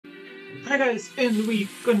Hi guys, and we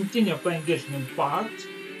continue playing Quickening part.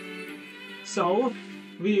 So,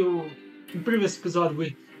 in previous episode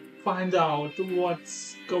we find out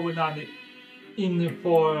what's going on in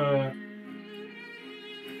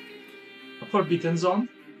Forbidden Zone.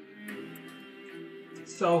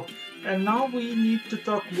 So, and now we need to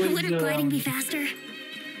talk with Wouldn't gliding be faster?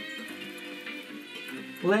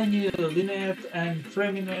 Lenny, Lynette, and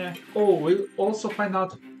Fremine. Oh, we'll also find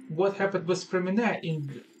out what happened with Fremine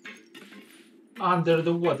in under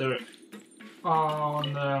the water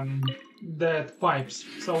on that pipes.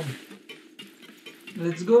 So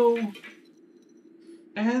let's go.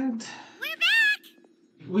 And We're back!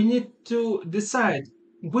 we need to decide,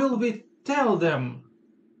 will we tell them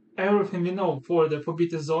everything we know for the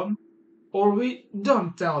Forbidden Zone, or we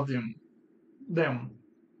don't tell them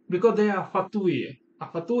because they are Fatui. A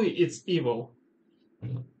Fatui is evil.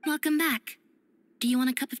 Welcome back. Do you want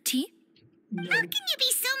a cup of tea? No. How can you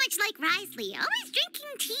be so much like Risley, always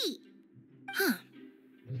drinking tea? Huh.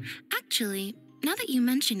 Actually, now that you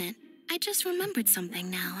mention it, I just remembered something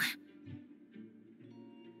now.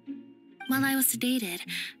 While I was sedated,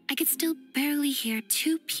 I could still barely hear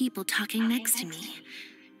two people talking next to me.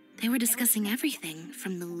 They were discussing everything,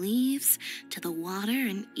 from the leaves to the water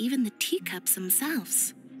and even the teacups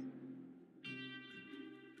themselves.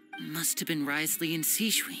 Must have been Risley and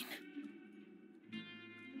Sejuin.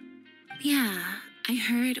 Yeah, I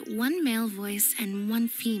heard one male voice and one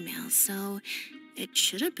female, so it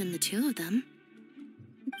should have been the two of them.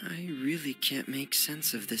 I really can't make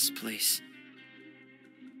sense of this place.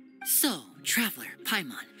 So, Traveler,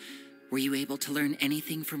 Paimon, were you able to learn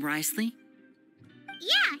anything from Risley?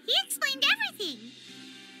 Yeah, he explained everything.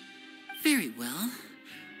 Very well.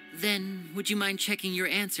 Then, would you mind checking your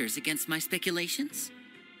answers against my speculations?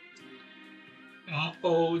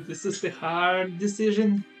 Oh, this is the hard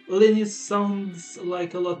decision. Lenny sounds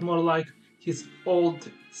like a lot more like his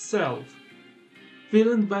old self.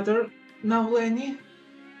 Feeling better now, Lenny?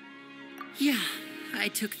 Yeah, I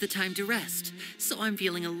took the time to rest, so I'm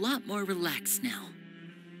feeling a lot more relaxed now.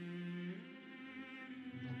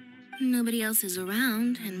 Nobody else is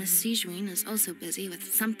around, and Miss Sejuin is also busy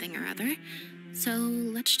with something or other, so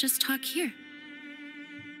let's just talk here.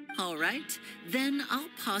 All right, then I'll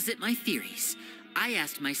posit my theories. I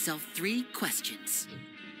asked myself 3 questions.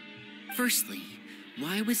 Firstly,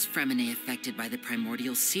 why was Fremine affected by the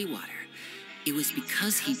primordial seawater? It was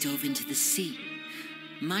because he dove into the sea.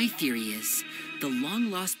 My theory is, the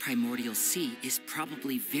long-lost primordial sea is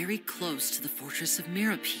probably very close to the fortress of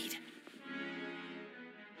Mirapede.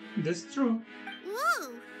 That's true.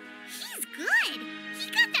 Ooh, he's good.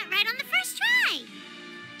 He got that right on the first try.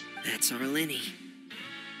 That's our Lenny.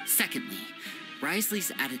 Secondly,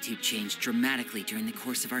 Risley's attitude changed dramatically during the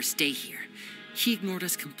course of our stay here. He ignored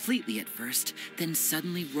us completely at first, then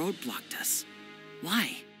suddenly roadblocked us.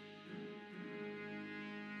 Why?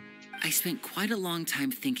 I spent quite a long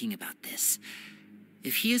time thinking about this.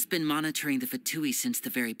 If he has been monitoring the Fatui since the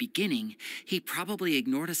very beginning, he probably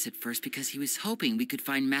ignored us at first because he was hoping we could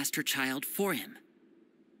find Master Child for him.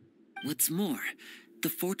 What's more, the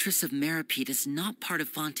Fortress of Mirapede is not part of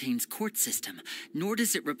Fontaine's court system, nor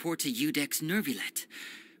does it report to Udex Nervulet.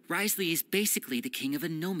 Risley is basically the king of a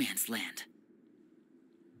no-man's land.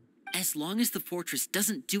 As long as the fortress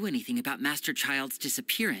doesn't do anything about Master Child's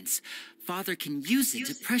disappearance, Father can use it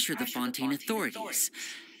to pressure the Fontaine authorities.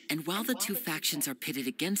 And while the two factions are pitted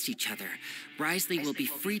against each other, Risley will be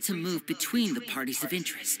free to move between the parties of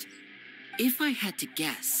interest. If I had to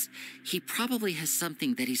guess, he probably has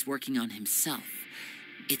something that he's working on himself.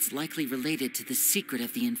 It's likely related to the secret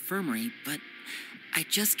of the infirmary, but I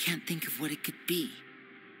just can't think of what it could be.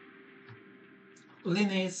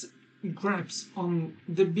 Lenny's grasp on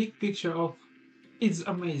the big picture of it's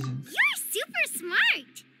amazing. You're super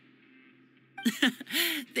smart.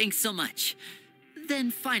 Thanks so much. Then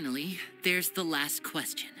finally, there's the last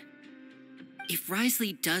question. If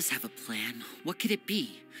Risley does have a plan, what could it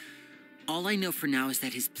be? All I know for now is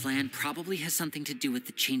that his plan probably has something to do with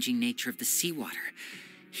the changing nature of the seawater.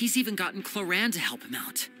 He's even gotten Cloran to help him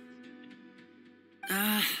out.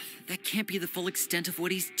 That can't be the full extent of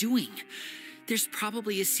what he's doing. There's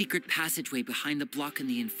probably a secret passageway behind the block in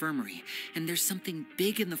the infirmary, and there's something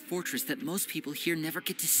big in the fortress that most people here never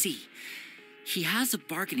get to see. He has a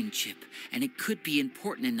bargaining chip, and it could be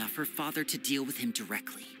important enough for Father to deal with him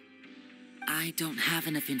directly. I don't have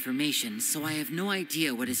enough information, so I have no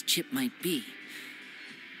idea what his chip might be.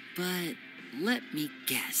 But let me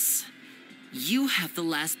guess. You have the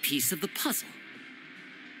last piece of the puzzle.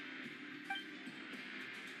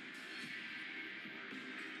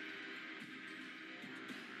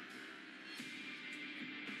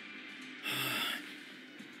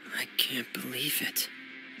 I can't can't believe it.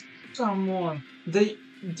 Come on, they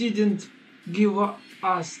didn't give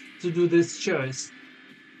us to do this choice.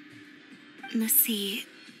 The sea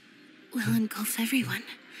will engulf everyone,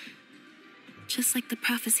 just like the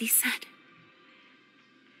prophecy said.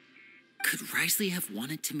 Could Risley have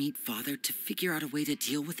wanted to meet Father to figure out a way to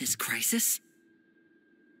deal with this crisis?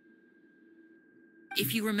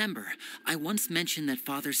 If you remember, I once mentioned that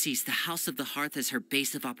Father sees the House of the Hearth as her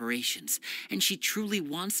base of operations, and she truly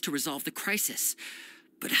wants to resolve the crisis.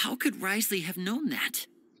 But how could Risley have known that?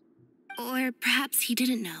 Or perhaps he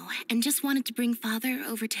didn't know and just wanted to bring Father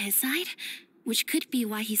over to his side, which could be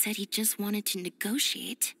why he said he just wanted to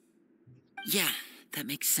negotiate. Yeah, that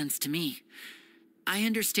makes sense to me. I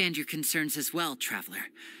understand your concerns as well, Traveler.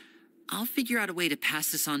 I'll figure out a way to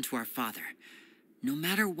pass this on to our father. No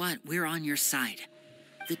matter what, we're on your side.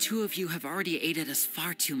 The two of you have already aided us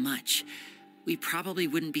far too much. We probably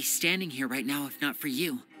wouldn't be standing here right now if not for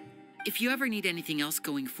you. If you ever need anything else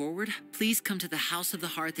going forward, please come to the House of the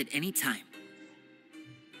Hearth at any time.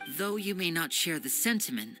 Though you may not share the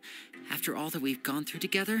sentiment, after all that we've gone through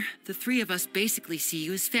together, the three of us basically see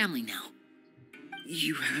you as family now.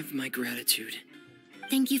 You have my gratitude.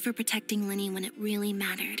 Thank you for protecting Linny when it really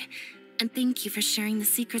mattered. And thank you for sharing the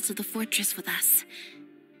secrets of the fortress with us.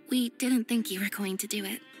 We didn't think you were going to do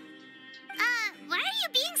it. Why are you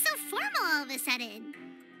being so formal all of a sudden?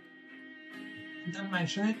 Don't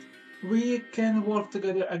mention it. We can work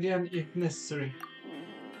together again if necessary.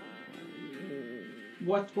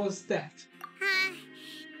 What was that?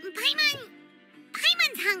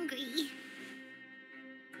 Paimon's hungry.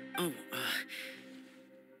 Oh,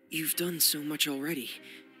 you've done so much already.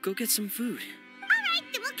 Go get some food. All right,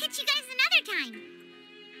 then we'll catch you guys another time.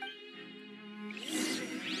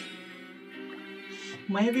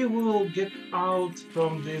 Maybe we'll get out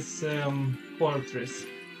from this fortress.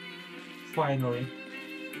 Finally.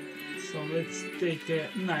 So let's take a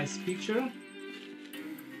nice picture.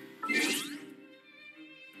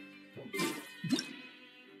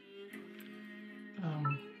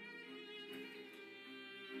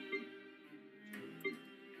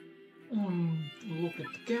 Look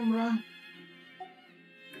at the camera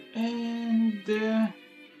and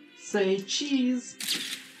say cheese.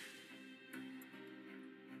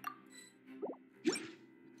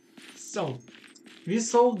 So, we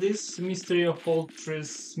solved this mystery of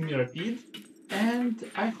Fortress Mirapede, and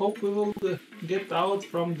I hope we will get out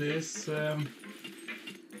from this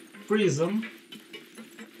prison,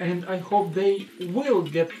 and I hope they will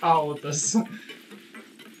get out us,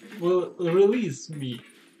 will release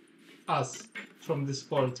us from this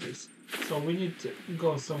fortress. So we need to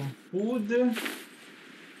go some food,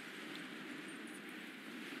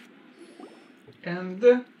 and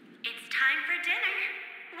It's time for dinner.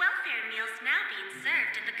 Welfare meals now being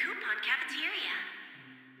served in the coupon cafeteria.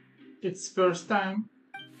 it's first time.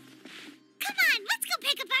 Come on, let's go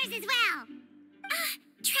pick up ours as well.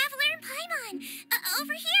 Traveler and Paimon,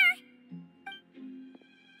 over here.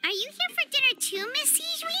 Are you here for dinner too, Miss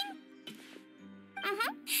Sijwin?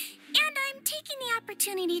 And I'm taking the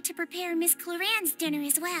opportunity to prepare Miss Cloran's dinner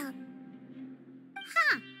as well.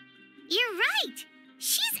 Huh. You're right.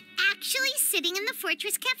 She's actually sitting in the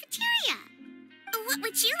fortress cafeteria. What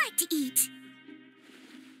would you like to eat?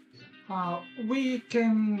 We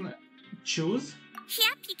can choose.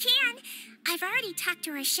 Yep, you can. I've already talked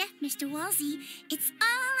to our chef, Mr. Wolsey. It's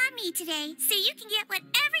all on me today, so you can get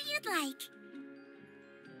whatever you'd like.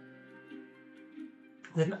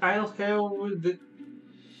 Then I'll have the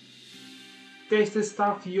tasty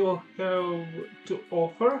stuff you have to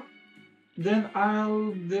offer. Then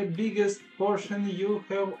I'll the biggest portion you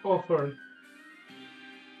have offered.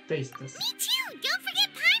 Taste us. Me too. Don't forget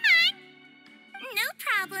Paimon. No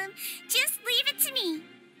problem. Just leave it to me.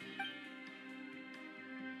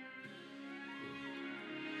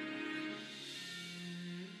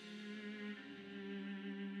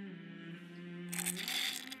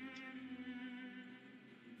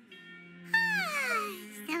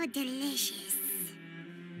 So delicious.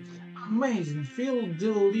 Amazing, feel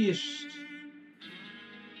delicious.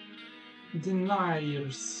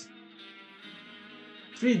 Deniers.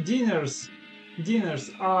 3 dinners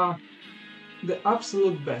are the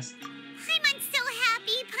absolute best. Paimon's so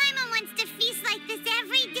happy. Paimon wants to feast like this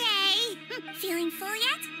every day. Feeling full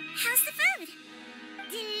yet? How's the food?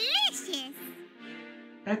 Delicious.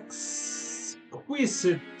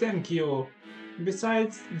 Exquisite, thank you.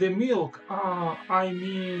 Besides the milk,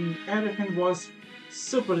 everything was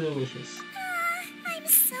super delicious. I'm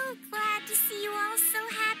so glad to see you all so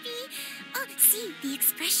happy. Oh, see the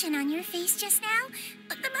expression on your face just now?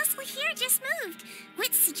 The muscle here just moved,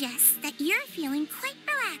 which suggests that you're feeling quite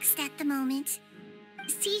relaxed at the moment.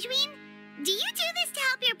 Sijwin, Do you do this to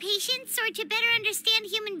help your patients or to better understand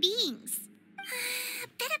human beings? A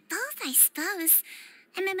bit of both, I suppose.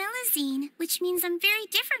 I'm a Melusine, which means I'm very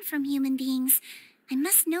different from human beings. I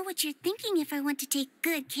must know what you're thinking if I want to take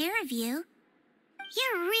good care of you.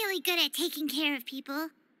 You're really good at taking care of people.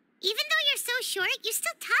 Even though you're so short, you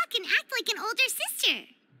still talk and act like an older sister.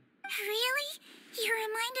 Really? You're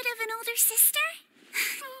reminded of an older sister?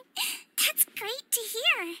 That's great to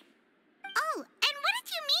hear. Oh, and what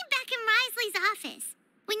did you mean back in Risley's office?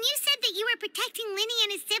 When you said that you were protecting Linny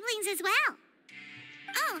and his siblings as well?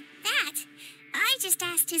 Oh, that. I just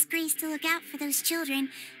asked His Grace to look out for those children,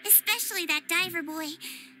 especially that diver boy.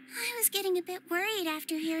 I was getting a bit worried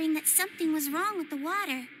after hearing that something was wrong with the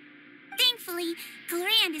water. Thankfully,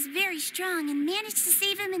 Clorand is very strong and managed to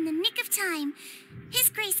save him in the nick of time. His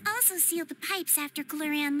Grace also sealed the pipes after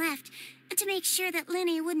Clorand left, to make sure that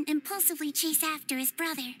Linny wouldn't impulsively chase after his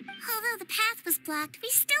brother. Although the path was blocked, we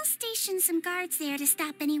still stationed some guards there to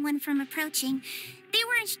stop anyone from approaching. They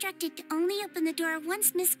were instructed to only open the door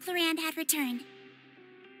once Miss Clorand had returned.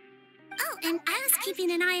 Oh, and I was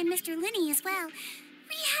keeping an eye on Mr. Linny as well.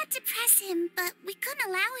 We had to press him, but we couldn't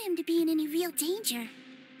allow him to be in any real danger.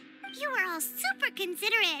 You were all super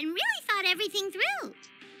considerate and really thought everything through.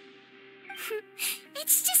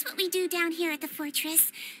 It's just what we do down here at the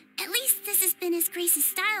fortress. At least this has been His Grace's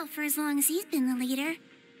style for as long as he's been the leader.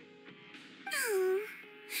 Oh,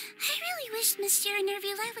 I really wish Monsieur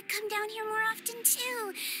Nervuli would come down here more often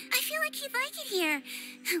too. I feel like he'd like it here,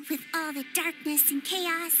 with all the darkness and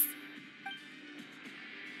chaos.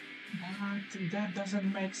 But that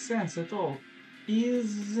doesn't make sense at all.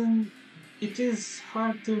 It is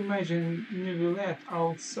hard to imagine Neuvillette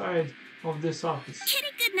outside of this office. Get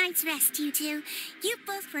a good night's rest, you two. You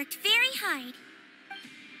both worked very hard.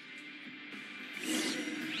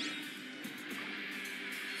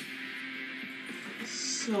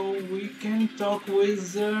 So we can talk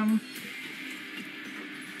with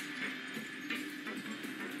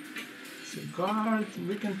guard.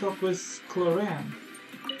 We can talk with Clorand.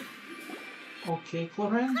 Okay,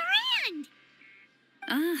 Clorand. Clorand!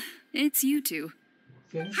 Ah, it's you two.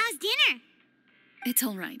 Yes. How's dinner? It's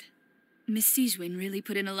all right. Miss Sigewin really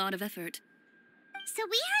put in a lot of effort. So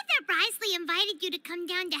we heard that Risley invited you to come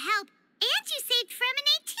down to help, and you saved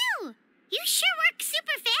Fremine too. You sure work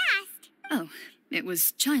super fast. Oh, it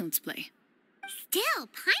was child's play. Still,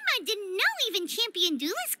 Paimon didn't know even champion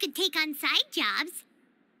duelists could take on side jobs.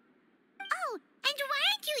 Oh, and why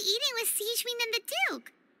aren't you eating with Sigewin and the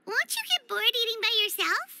Duke? Won't you get bored eating by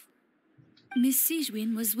yourself? Miss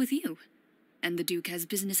Sigewin was with you, and the Duke has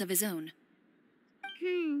business of his own.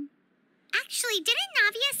 Actually, didn't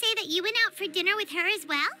Navia say that you went out for dinner with her as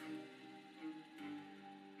well?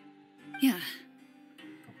 Yeah.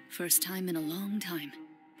 First time in a long time.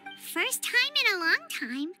 First time in a long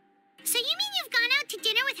time? So you mean you've gone out to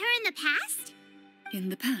dinner with her in the past? In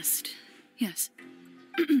the past, yes.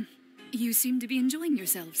 You seem to be enjoying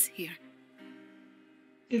yourselves here.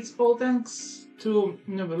 It's all thanks to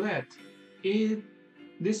Neuvillette.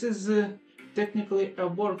 This is technically a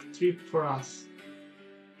work trip for us.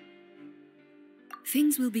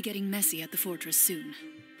 Things will be getting messy at the fortress soon.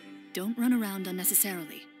 Don't run around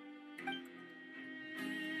unnecessarily.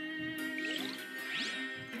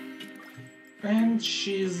 And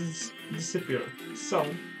she's disappeared. So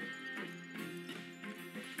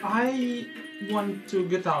I want to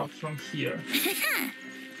get out from here.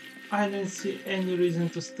 I don't see any reason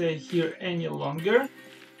to stay here any longer.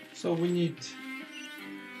 So we need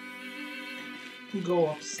to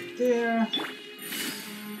go upstairs.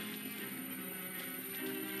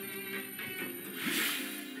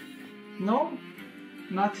 No,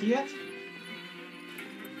 not yet.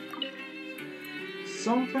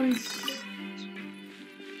 Something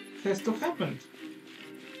has to happen,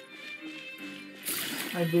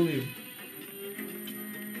 I believe.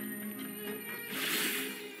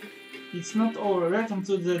 It's not over. Return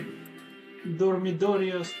to the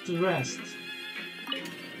dormitorios to rest.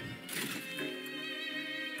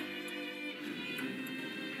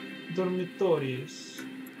 Dormitories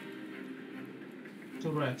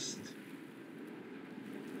to rest.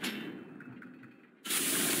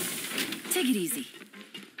 Take it easy.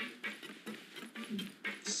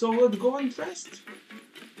 So let's go and rest.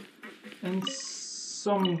 And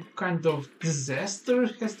some kind of disaster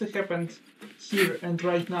has to happen here and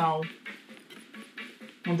right now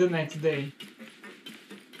on the next day.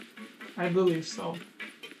 I believe so.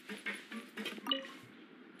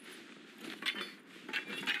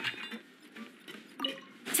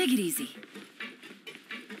 Take it easy.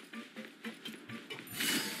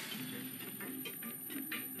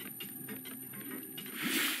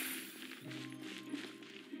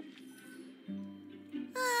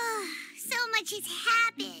 much has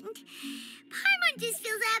happened. Paimon just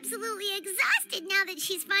feels absolutely exhausted now that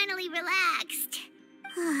she's finally relaxed.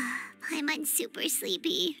 Paimon's super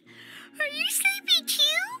sleepy. Are you sleepy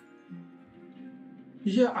too?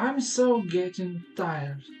 Yeah, I'm so getting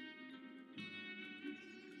tired.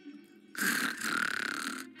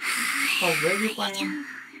 Already, Paimon?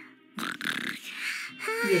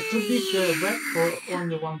 Yeah, too big bag for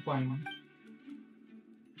only one Paimon.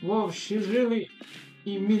 Wow, she really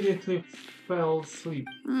immediately fell asleep.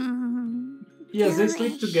 Yes, they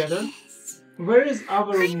sleep together. Delicious. Where is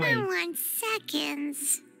our Paimon roommate? wants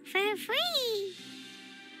seconds for free.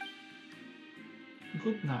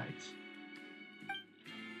 Good night.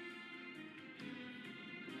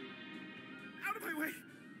 Out of my way!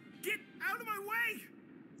 Get out of my way!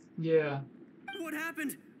 Yeah. What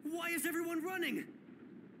happened? Why is everyone running?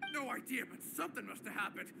 No idea, but something must have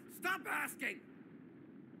happened. Stop asking!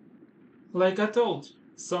 Like I told,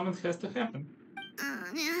 something has to happen.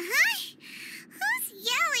 Who's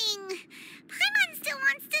yelling? Paimon still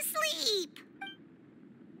wants to sleep.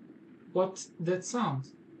 What's that sound?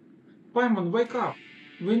 Paimon, wake up!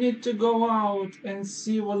 We need to go out and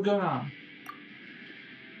see what's going on.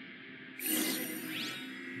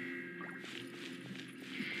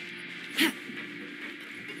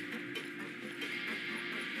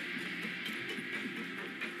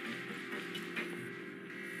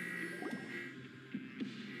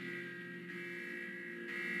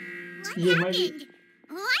 What Yeah, happened? maybe.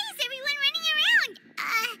 Why is everyone running around?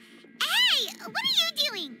 Hey, what are you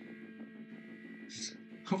doing?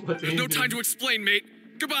 What are you No time doing? to explain, mate.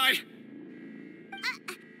 Goodbye!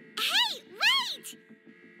 Hey, wait!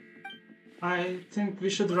 I think we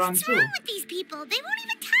should run What's too. wrong with these people? They won't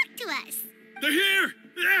even talk to us. They're here!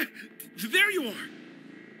 There you are!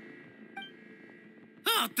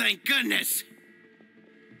 Oh, thank goodness!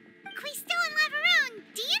 Quisto and Laveron,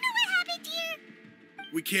 do you know what happened here?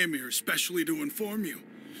 We came here especially to inform you.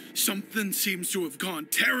 Something seems to have gone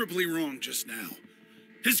terribly wrong just now.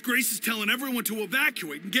 His Grace is telling everyone to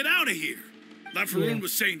evacuate and get out of here. Laveroon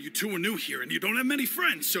was saying you two are new here and you don't have many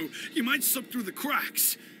friends, so you might slip through the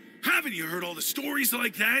cracks. Haven't you heard all the stories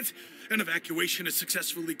like that? An evacuation is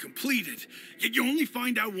successfully completed, yet you only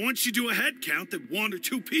find out once you do a head count that 1 or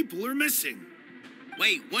 2 people are missing.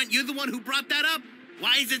 Wait, weren't you the one who brought that up?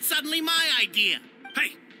 Why is it suddenly my idea?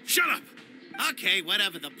 Hey, shut up! Okay,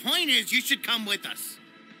 whatever. The point is, you should come with us.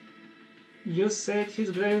 You said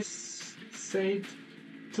His Grace said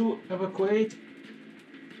to evacuate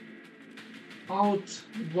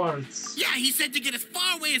outwards. Yeah, he said to get as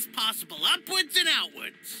far away as possible, upwards and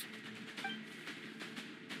outwards.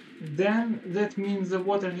 Then that means the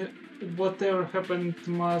whatever happened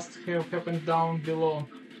must have happened down below.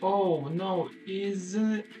 Oh no,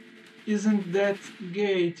 isn't that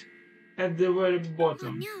gate at the very Oh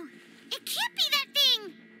bottom? no, it can't be that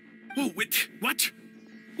thing! Oh, wait, what?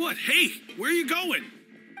 What? Hey, where are you going?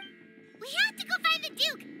 We have to go find the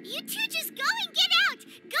Duke! You two just go and get out!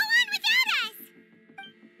 Go on without us!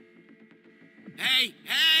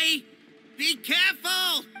 Hey! Be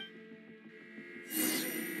careful!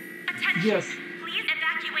 Attention! Yes. Please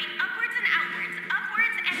evacuate upwards and outwards,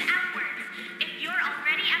 upwards and outwards. If you're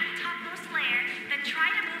already at the topmost layer, then try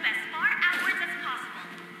to move as far outwards as possible.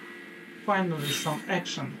 Finally, some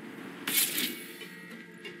action.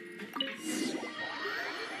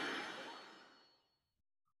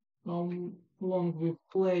 Long we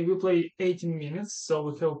play? We play 18 minutes, so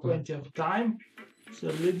we have plenty of time.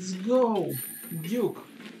 So let's go, Duke.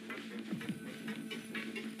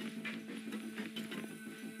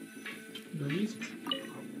 The lift?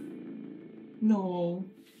 No.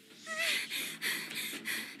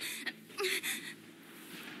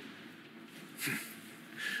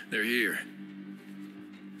 They're here.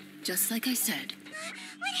 Just like I said.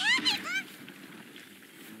 What happened?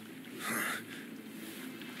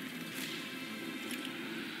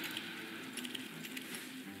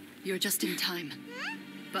 You're just in time.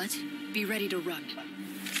 But be ready to run.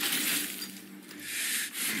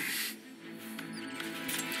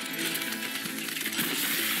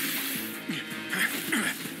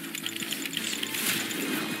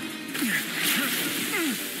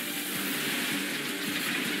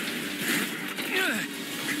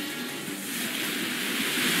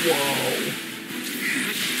 Whoa.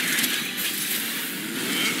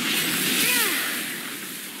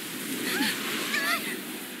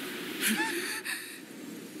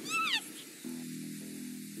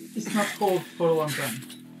 It's not cold for a long time.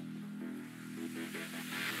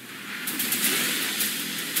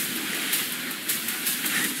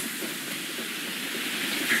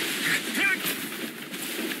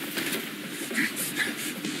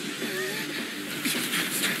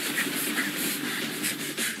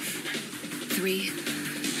 3, 2,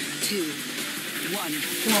 1.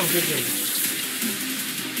 Close the gate.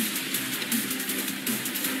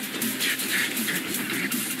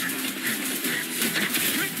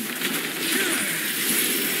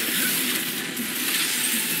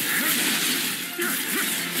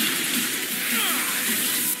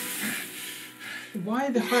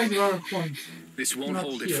 Why the Hydra Archon? This won't Not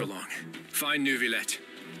hold it here. for long. Find Neuvillette.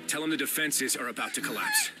 Tell him the defenses are about to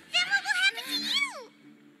collapse. Then what will happen to you?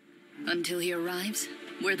 Until he arrives,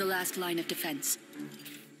 we're the last line of defense.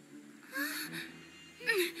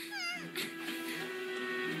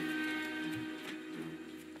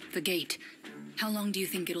 The gate. How long do you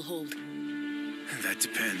think it'll hold? That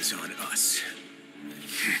depends on us.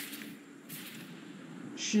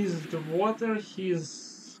 She's the water,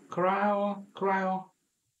 he's cryo.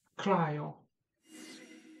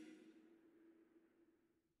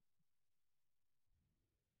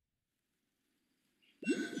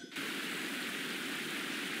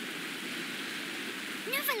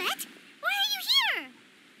 Neuvillette, why are you here?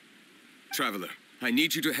 Traveler, I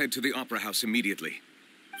need you to head to the Opera House immediately.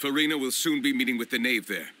 Farina will soon be meeting with the knave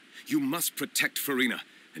there. You must protect Farina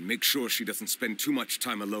and make sure she doesn't spend too much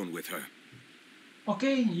time alone with her.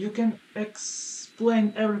 Okay, you can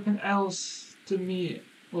explain everything else to me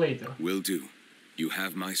later. Will do. You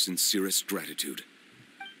have my sincerest gratitude.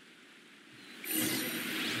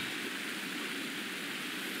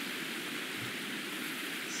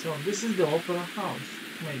 So this is the Opera House,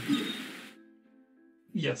 maybe.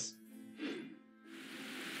 Yes.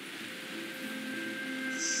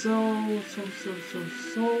 So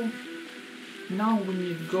now we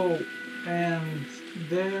need to go, and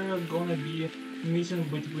there gonna be a meeting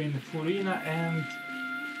between Farina and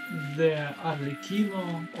the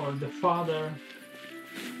Arlecchino, or the father.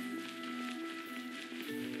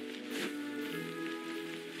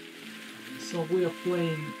 So we are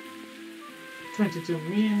playing 22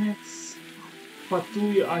 minutes.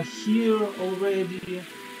 Fatui are here already.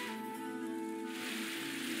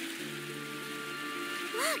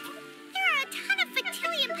 Look, there are a ton of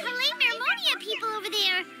Fatui and Parlay Mermonia people over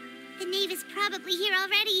there. The knave is probably here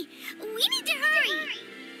already. We need to hurry.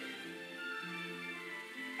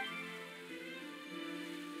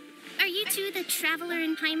 Are you two the traveler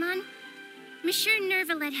in Paimon? Monsieur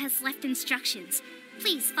Neuvillette has left instructions.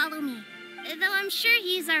 Please follow me. Though I'm sure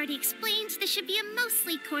he's already explained, this should be a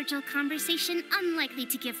mostly cordial conversation, unlikely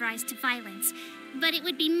to give rise to violence. But it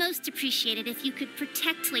would be most appreciated if you could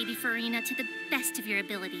protect Lady Farina to the best of your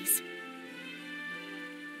abilities.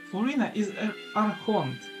 Farina is an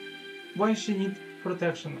Archon. Why she need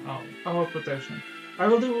protection? Our protection. I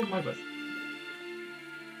will do my best.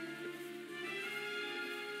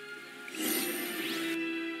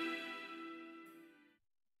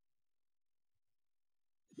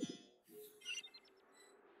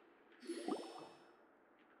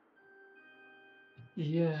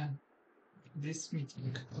 Yeah, this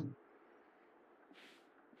meeting.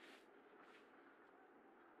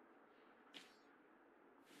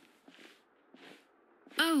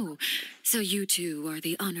 Oh, so you two are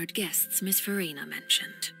the honored guests Miss Farina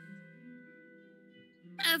mentioned.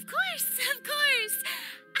 Of course, of course.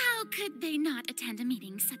 How could they not attend a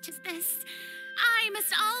meeting such as this? I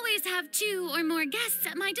must always have 2 or more guests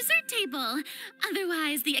at my dessert table.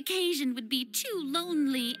 Otherwise, the occasion would be too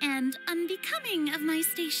lonely and unbecoming of my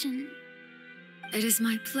station. It is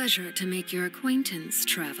my pleasure to make your acquaintance,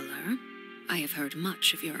 traveler. I have heard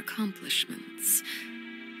much of your accomplishments.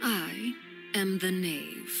 I am the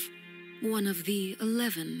knave, one of the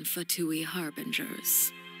 11 Fatui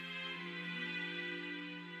harbingers.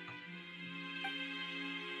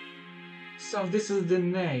 So this is the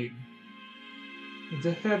knave,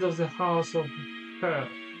 the head of the house of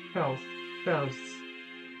health,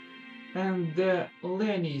 and the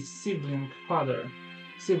Lenny sibling's father.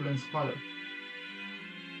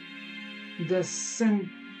 The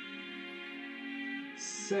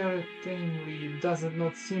certainly does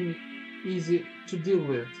not seem easy to deal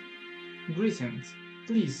with. Greetings,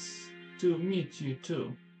 pleased to meet you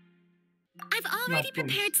too. I've already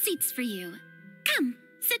prepared seats for you. Come,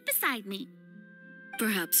 sit beside me.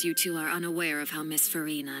 Perhaps you two are unaware of how Miss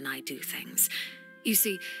Farina and I do things. You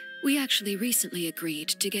see, we actually recently agreed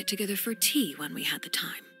to get together for tea when we had the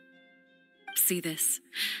time. See this?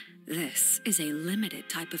 This is a limited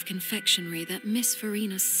type of confectionery that Miss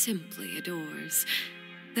Farina simply adores.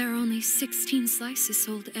 There are only 16 slices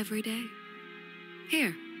sold every day.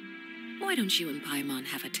 Here, why don't you and Paimon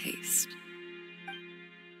have a taste?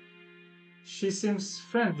 She seems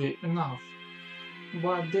friendly enough,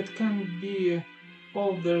 but that can be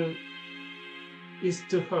all there is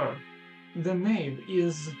to her. The knave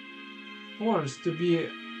is forced to be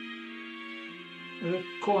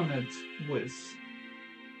reckoned with.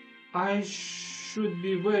 I should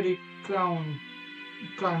be very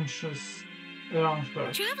conscious around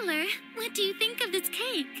her. Traveler, what do you think of this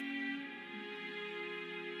cake?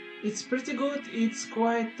 It's pretty good, it's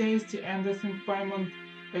quite tasty, and I think Paimon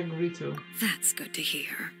agreed too. That's good to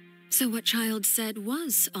hear. So what Child said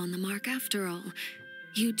was on the mark after all.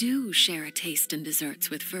 You do share a taste in desserts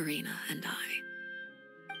with Farina and I.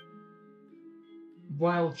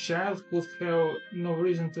 While Child could have no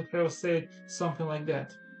reason to have said something like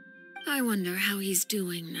that. I wonder how he's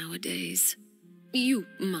doing nowadays. You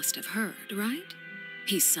must have heard, right?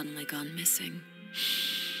 He's suddenly gone missing.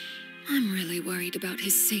 I'm really worried about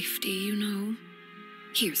his safety, you know.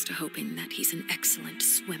 Here's to hoping that he's an excellent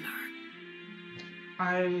swimmer.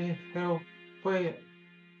 I have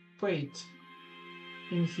faith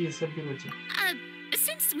in his ability.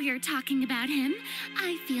 Since we're talking about him,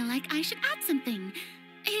 I feel like I should add something.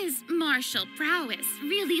 His martial prowess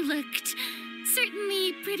really looked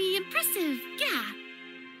certainly pretty impressive, yeah.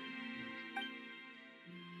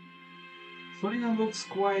 Farina looks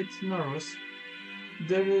quite nervous.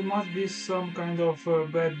 There must be some kind of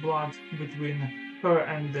bad blood between her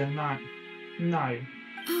and the knife.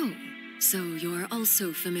 Oh, so you're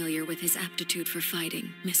also familiar with his aptitude for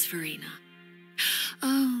fighting, Miss Farina.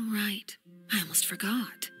 Oh, right. I almost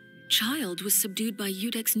forgot. Child was subdued by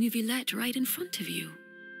Udex Neuvillette right in front of you.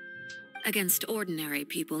 Against ordinary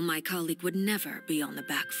people, my colleague would never be on the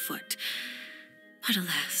back foot. But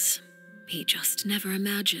alas, he just never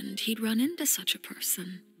imagined he'd run into such a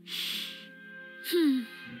person.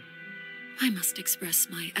 I must express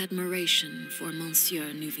my admiration for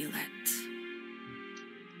Monsieur Neuvillette.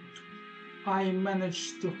 I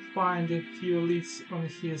managed to find a few leads on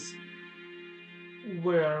his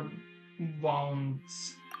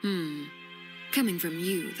whereabouts. Coming from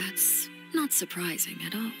you, that's not surprising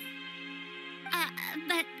at all.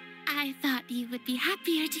 But I thought you would be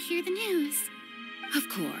happier to hear the news. Of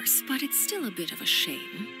course, but it's still a bit of a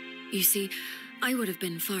shame. You see, I would have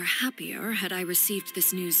been far happier had I received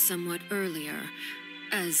this news somewhat earlier.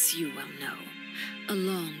 As you well know, a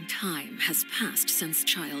long time has passed since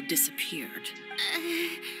Child disappeared.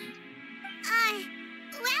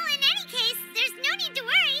 Well, in any case, there's no need to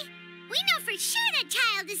worry. We know for sure that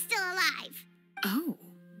Child is still alive. Oh,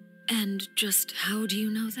 and just how do you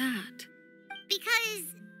know that? Because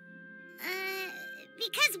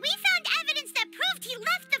we found evidence that proved he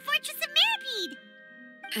left the Fortress of Mirapede.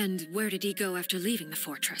 And where did he go after leaving the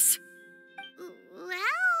fortress?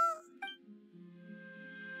 Well...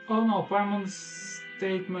 Oh no, Paimon's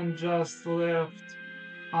statement just left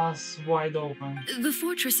us wide open. The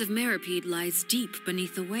Fortress of Mirapede lies deep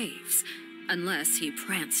beneath the waves. Unless he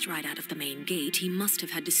pranced right out of the main gate, he must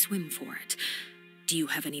have had to swim for it. Do you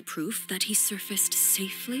have any proof that he surfaced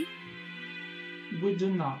safely? We do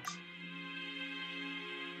not.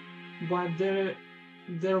 But there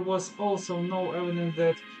was also no evidence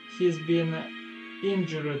that he's been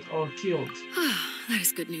injured or killed. That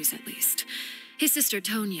is good news, at least. His sister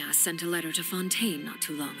Tonya sent a letter to Fontaine not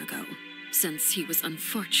too long ago. Since he was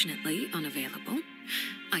unfortunately unavailable,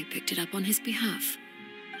 I picked it up on his behalf.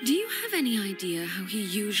 Do you have any idea how he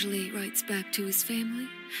usually writes back to his family?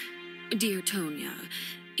 Dear Tonya,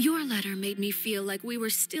 your letter made me feel like we were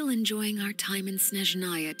still enjoying our time in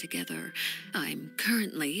Snezhnaya together. I'm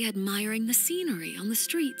currently admiring the scenery on the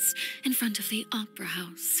streets in front of the opera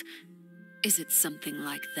house. Is it something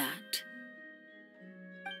like that?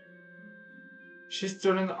 She's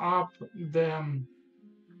turning up the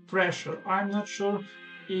pressure. I'm not sure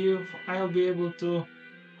if I'll be able to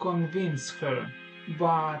convince her,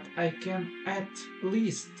 but I can at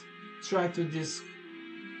least try to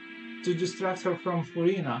distract her from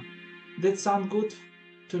Farina. That sounds good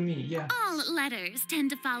to me, yeah. All letters tend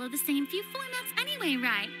to follow the same few formats anyway,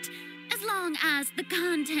 right? As long as the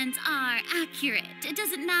contents are accurate, it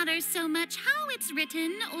doesn't matter so much how it's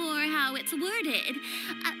written or how it's worded.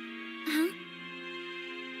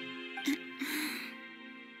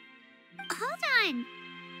 Hold on.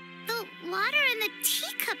 The water in the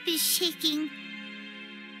teacup is shaking.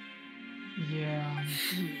 Yeah.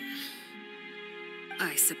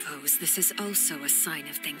 I suppose this is also a sign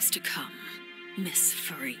of things to come, Miss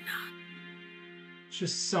Farina.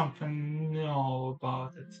 Just something know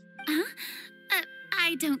about it.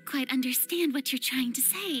 I don't quite understand what you're trying to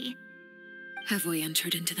say. Have we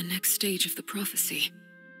entered into the next stage of the prophecy?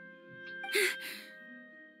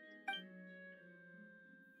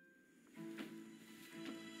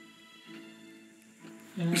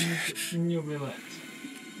 And Neuvillette.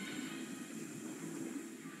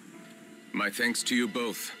 My thanks to you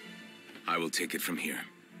both. I will take it from here.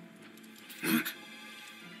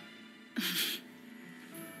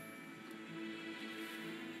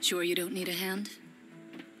 Sure you don't need a hand?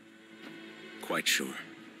 Quite sure.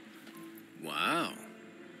 Wow.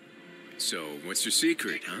 So, what's your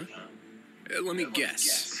secret, huh? Let me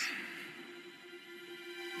guess.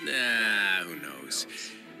 Nah, who knows?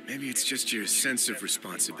 Maybe it's just your sense of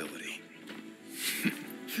responsibility.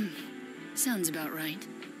 Sounds about right.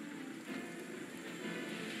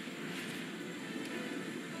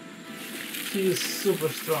 He is super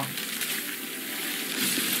strong.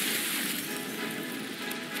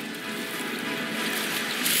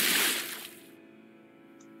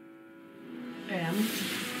 And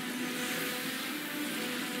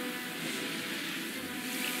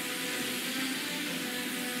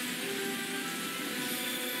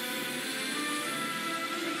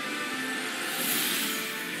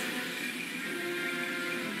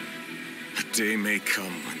A day may come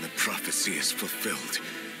when the prophecy is fulfilled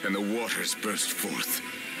and the waters burst forth.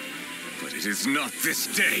 But it is not this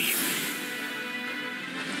day.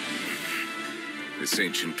 This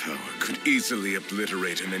ancient power could easily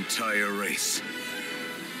obliterate an entire race.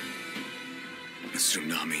 A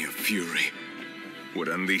tsunami of fury would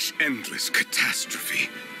unleash endless catastrophe.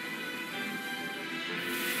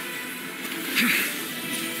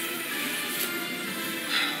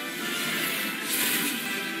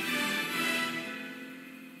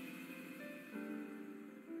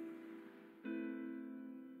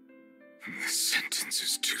 This sentence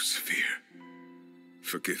is too severe.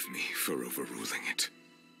 Forgive me for overruling it.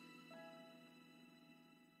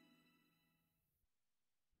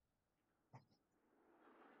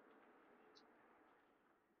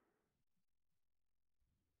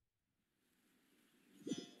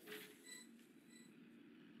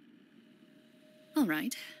 All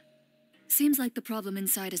right. Seems like the problem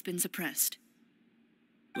inside has been suppressed.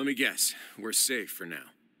 Let me guess. We're safe for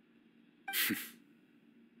now.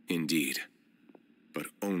 Indeed. But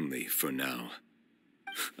only for now.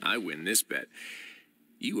 I win this bet.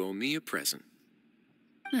 You owe me a present.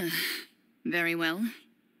 Very well.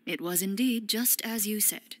 It was indeed just as you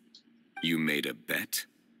said. You made a bet?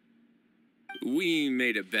 We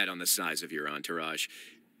made a bet on the size of your entourage.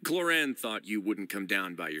 Cloran thought you wouldn't come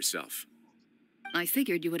down by yourself. I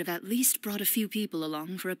figured you would have at least brought a few people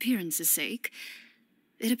along for appearance's sake.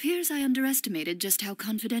 It appears I underestimated just how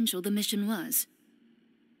confidential the mission was.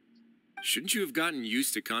 Shouldn't you have gotten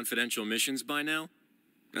used to confidential missions by now?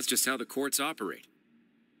 That's just how the courts operate.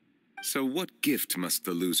 So what gift must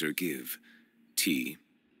the loser give? Tea?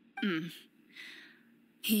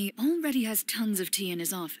 He already has tons of tea in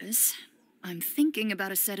his office. I'm thinking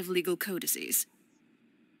about a set of legal codices.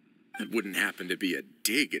 That wouldn't happen to be a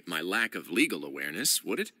dig at my lack of legal awareness,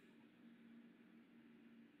 would it?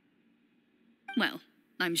 Well,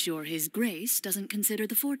 I'm sure His Grace doesn't consider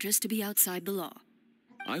the fortress to be outside the law.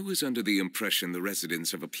 I was under the impression the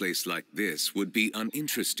residents of a place like this would be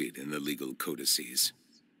uninterested in the legal codices.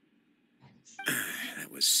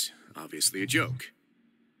 That was obviously a joke.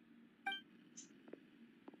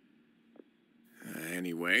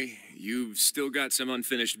 Anyway, you've still got some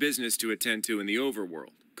unfinished business to attend to in the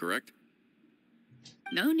overworld, correct?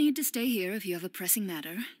 No need to stay here if you have a pressing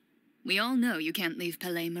matter. We all know you can't leave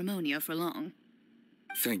Palais Marmonia for long.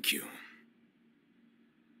 Thank you.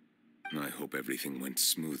 I hope everything went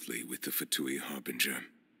smoothly with the Fatui Harbinger.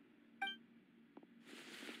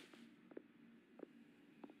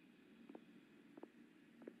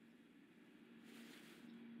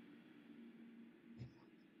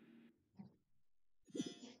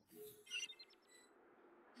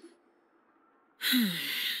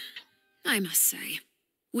 I must say,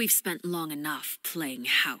 we've spent long enough playing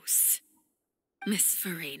house. Miss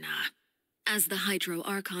Farina, as the Hydro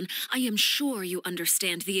Archon, I am sure you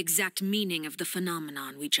understand the exact meaning of the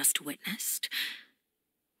phenomenon we just witnessed.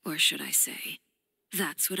 Or should I say,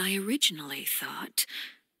 that's what I originally thought.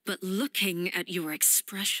 But looking at your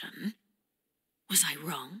expression, was I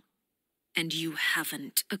wrong? And you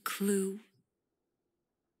haven't a clue?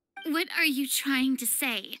 What are you trying to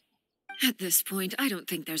say? At this point, I don't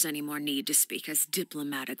think there's any more need to speak as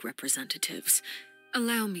diplomatic representatives.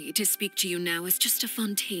 Allow me to speak to you now as just a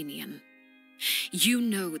Fontanian. You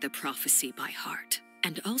know the prophecy by heart,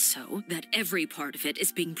 and also that every part of it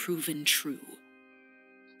is being proven true.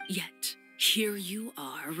 Yet, here you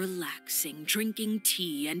are relaxing, drinking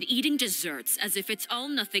tea, and eating desserts as if it's all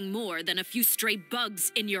nothing more than a few stray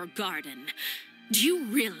bugs in your garden. Do you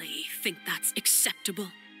really think that's acceptable?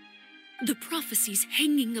 The prophecy's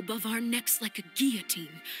hanging above our necks like a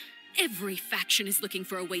guillotine. Every faction is looking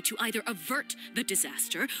for a way to either avert the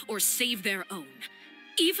disaster or save their own.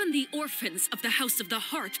 Even the orphans of the House of the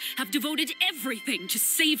Hearth have devoted everything to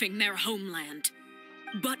saving their homeland.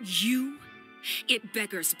 But you It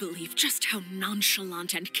beggars belief just how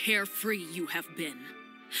nonchalant and carefree you have been.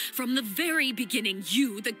 From the very beginning,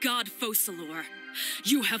 you, the god Focalor,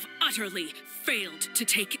 you have utterly failed to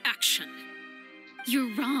take action.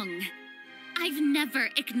 You're wrong. I've never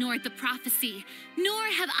ignored the prophecy, nor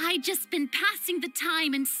have I just been passing the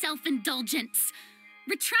time in self-indulgence.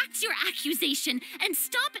 Retract your accusation and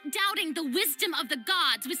stop doubting the wisdom of the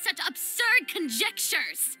gods with such absurd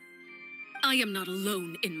conjectures. I am not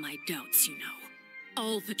alone in my doubts, you know.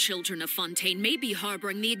 All the children of Fontaine may be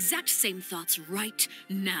harboring the exact same thoughts right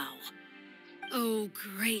now. Oh,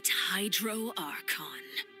 great Hydro Archon,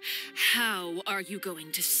 how are you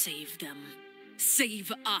going to save them?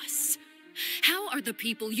 Save us? How are the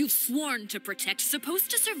people you've sworn to protect supposed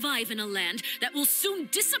to survive in a land that will soon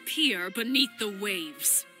disappear beneath the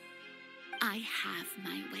waves? I have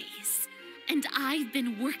my ways, and I've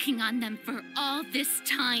been working on them for all this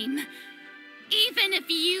time. Even if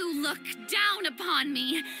you look down upon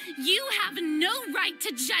me, you have no right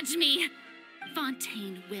to judge me.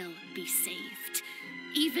 Fontaine will be saved.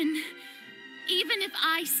 Even if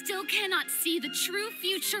I still cannot see the true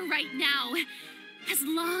future right now, as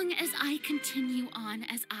long as I continue on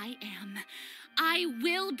as I am, I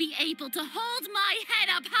will be able to hold my head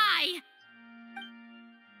up high.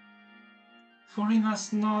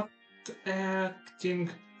 Farina's not acting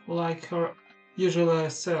like her usual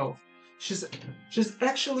self. She's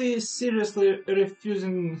actually seriously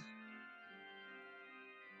refusing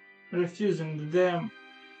the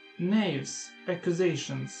knave's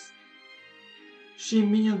accusations. She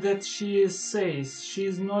means that she says she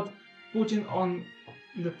is not putting on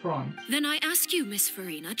the front. Then I ask you, Miss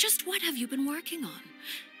Farina, just what have you been working on?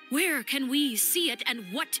 Where can we see it,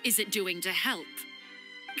 and what is it doing to help?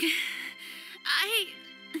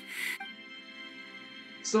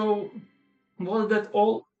 So, was that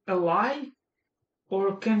all a lie?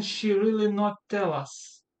 Or can she really not tell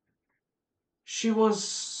us? She was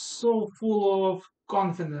so full of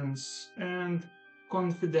conviction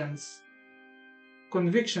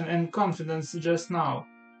and confidence just now.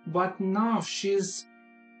 But now she's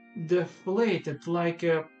deflated like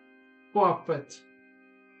a puppet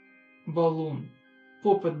balloon.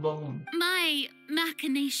 My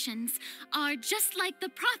machinations are just like the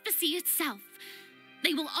prophecy itself.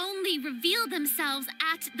 They will only reveal themselves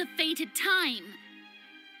at the fated time.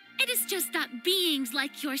 It is just that beings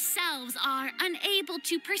like yourselves are unable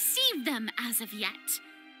to perceive them as of yet.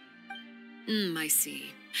 I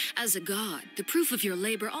see. As a god, the proof of your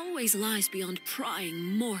labor always lies beyond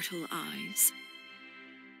prying mortal eyes.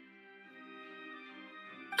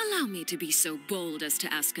 Allow me to be so bold as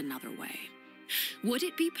to ask another way. Would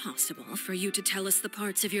it be possible for you to tell us the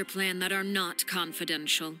parts of your plan that are not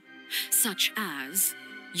confidential? Such as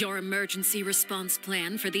your emergency response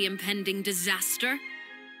plan for the impending disaster?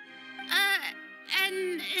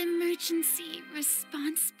 An emergency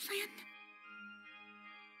response plan?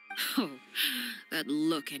 Oh, that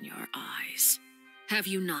look in your eyes. Have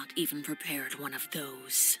you not even prepared one of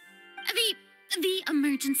those? The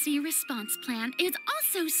emergency response plan is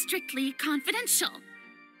also strictly confidential.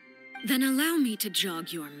 Then allow me to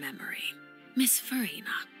jog your memory. Miss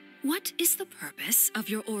Farina, what is the purpose of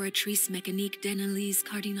your Oratrice Mécanique d'Analyse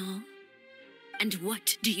Cardinal? And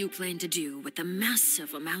what do you plan to do with the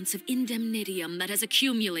massive amounts of indemnitium that has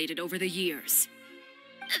accumulated over the years?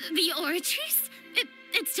 The Oratrice?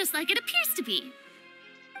 It's just like it appears to be.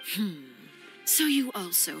 So you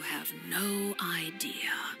also have no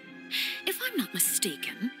idea. If I'm not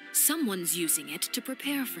mistaken, someone's using it to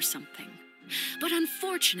prepare for something. But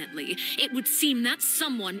unfortunately, it would seem that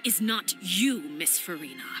someone is not you, Miss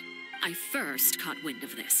Farina. I first caught wind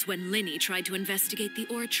of this when Linny tried to investigate the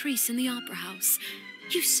Oratrice in the Opera House.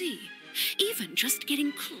 You see, even just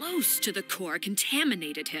getting close to the core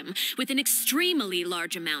contaminated him with an extremely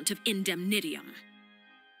large amount of indemnitium.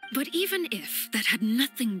 But even if that had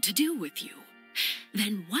nothing to do with you,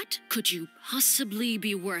 then what could you possibly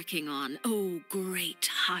be working on, oh great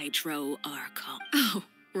Hydro Archon? Oh,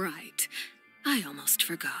 right. I almost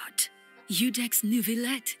forgot. Udex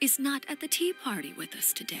Neuvillette is not at the tea party with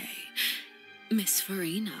us today. Miss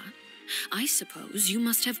Farina, I suppose you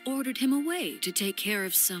must have ordered him away to take care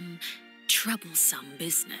of some troublesome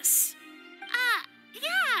business.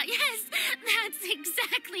 Yes, that's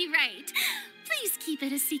exactly right. Please keep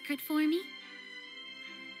it a secret for me.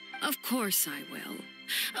 Of course I will.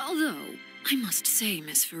 Although, I must say,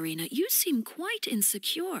 Miss Farina, you seem quite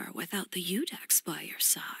insecure without the Udex by your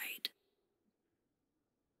side.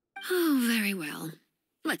 Oh, very well.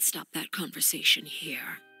 Let's stop that conversation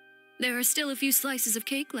here. There are still a few slices of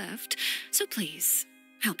cake left, so please,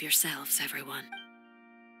 help yourselves, everyone.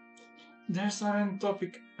 There's aren't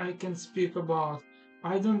topic I can speak about.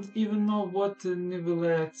 I don't even know what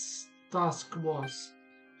Nivelet's task was.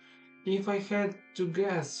 If I had to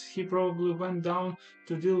guess, he probably went down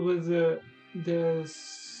to deal with the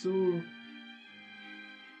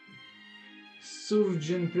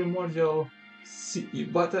surgeon primordial sea,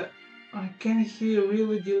 but can he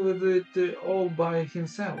really deal with it all by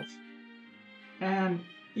himself? And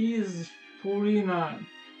is Furina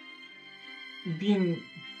being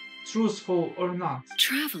truthful or not?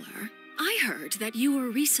 Traveler, I heard that you were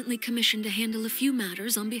recently commissioned to handle a few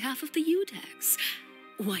matters on behalf of the Udex.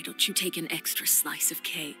 Why don't you take an extra slice of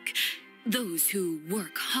cake? Those who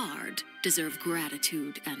work hard deserve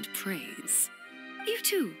gratitude and praise. You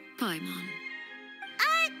too, Paimon.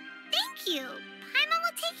 Thank you. Paimon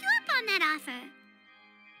will take you up on that offer.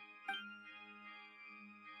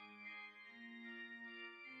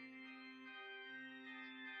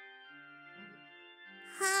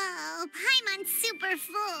 Oh, Paimon's super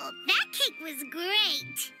full. That cake was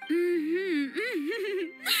great.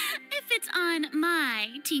 If it's on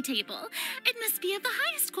my tea table, it must be of the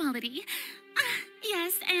highest quality.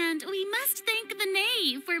 Yes, and we must thank the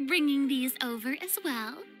knave for bringing these over as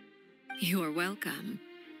well. You're welcome.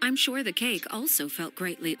 I'm sure the cake also felt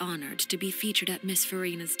greatly honored to be featured at Miss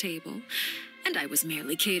Farina's table, and I was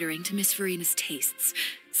merely catering to Miss Farina's tastes,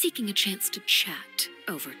 seeking a chance to chat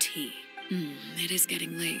over tea. It is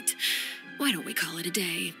getting late. Why don't we call it a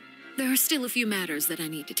day? There are still a few matters that I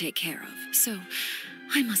need to take care of, so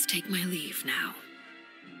I must take my leave now.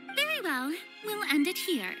 Very well. We'll end it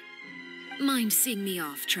here. Mind seeing me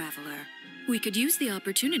off, traveler? We could use the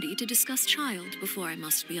opportunity to discuss Child before I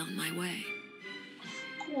must be on my way.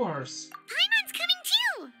 Of course. Paimon's coming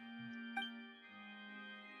too!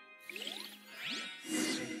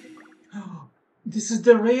 This is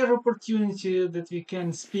the rare opportunity that we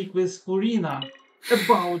can speak with Furina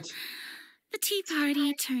about... The tea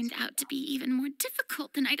party turned out to be even more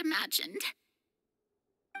difficult than I'd imagined.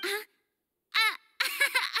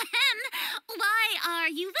 Why are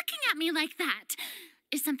you looking at me like that?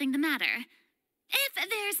 Is something the matter? If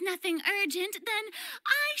there's nothing urgent, then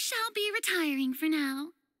I shall be retiring for now.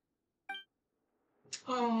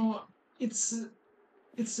 Oh, it's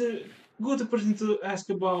a good opportunity to ask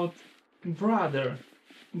about brother,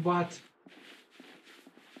 but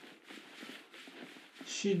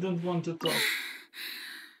she don't want to talk.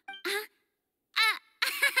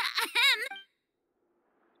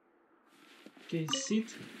 Okay,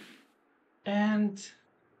 sit and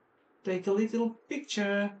take a little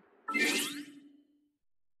picture.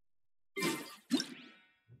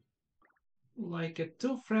 Like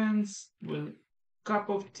two friends with a cup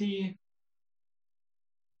of tea.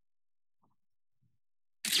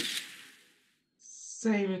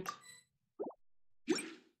 Save it.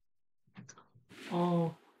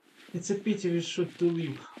 Oh, it's a pity we should to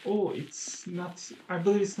leave. Oh, it's not. I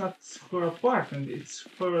believe it's not her apartment. It's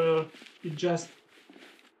her. It's just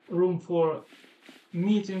room for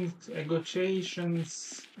meetings,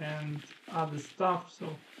 negotiations, and other stuff. So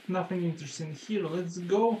nothing interesting here. Let's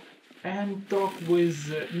go and talk with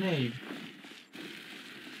Nave.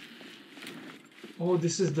 Oh,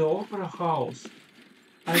 this is the opera house.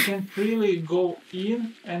 I can freely go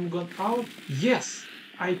in and go out? Yes,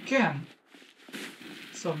 I can.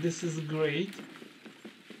 So this is great.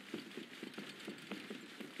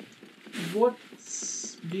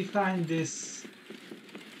 What's behind this?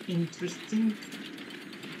 Interesting.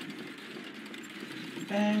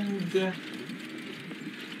 And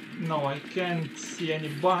no, I can't see any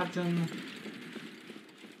button.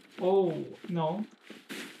 Oh, no.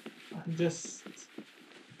 I just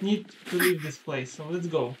need to leave this place, so let's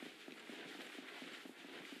go.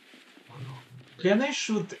 Can I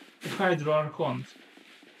shoot Hydro Archon?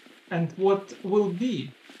 And what will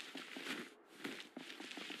be?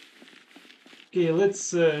 Okay,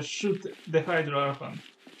 let's shoot the Hydro Archon.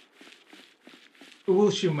 Will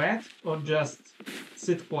she mad or just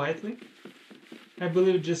sit quietly? I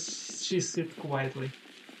believe just she sit quietly.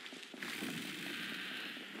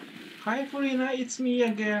 Hi Furina, it's me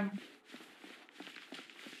again.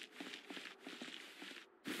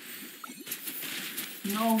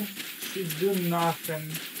 No, she do nothing.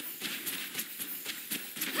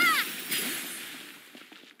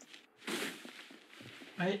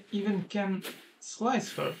 I even can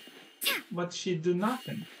slice her, but she do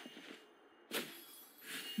nothing.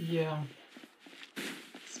 Yeah,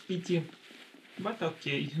 it's pity, but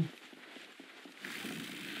okay.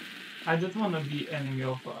 I don't want to be enemy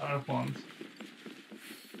of Archons.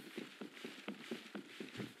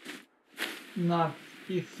 Not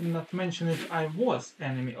if not mention it, I was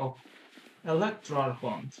enemy of Electro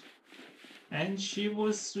Archons. And she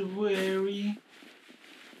was a very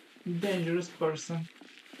dangerous person.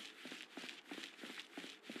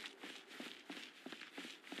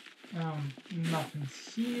 Nothing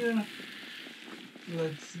here.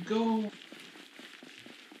 Let's go.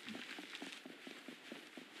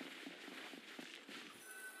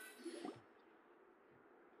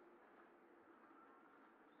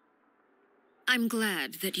 I'm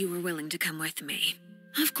glad that you were willing to come with me.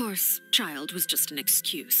 Of course, Child was just an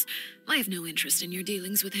excuse. I have no interest in your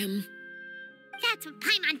dealings with him. That's what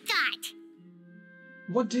Paimon thought.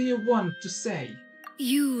 What do you want to say?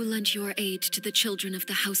 You lent your aid to the children of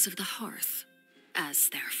the House of the Hearth. As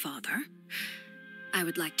their father, I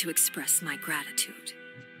would like to express my gratitude.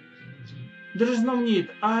 There is no need.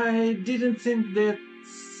 I didn't think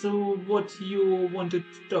that's what you wanted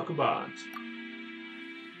to talk about.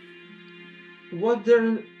 Was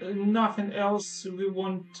there nothing else we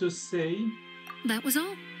want to say? That was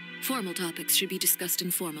all. Formal topics should be discussed in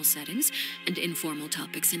formal settings, and informal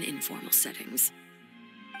topics in informal settings.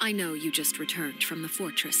 I know you just returned from the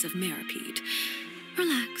fortress of Meripede.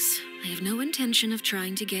 Relax. I have no intention of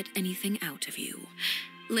trying to get anything out of you.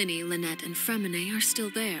 Linny, Lynette, and Fremine are still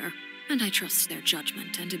there, and I trust their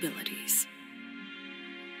judgment and abilities.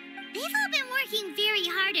 They've all been working very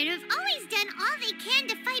hard and have always done all they can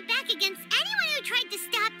to fight back against anyone who tried to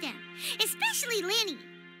stop them, especially Linny.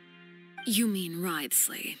 You mean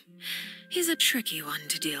Wriothesley. He's a tricky one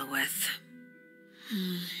to deal with.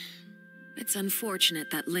 It's unfortunate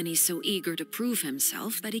that Linny's so eager to prove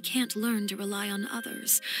himself that he can't learn to rely on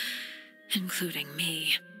others, including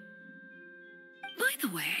me. By the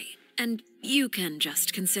way, and you can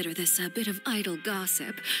just consider this a bit of idle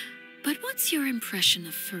gossip, but what's your impression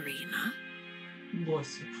of Farina?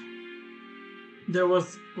 Gossip. There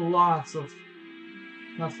was lots of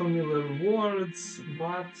not familiar words,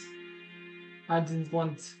 but I didn't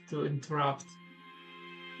want to interrupt.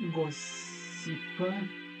 Gossip.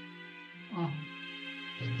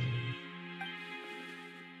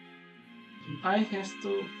 I have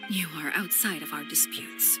to... You are outside of our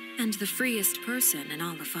disputes, and the freest person in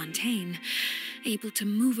all of Fontaine, able to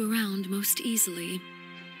move around most easily.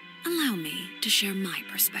 Allow me to share my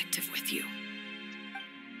perspective with you.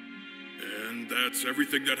 And that's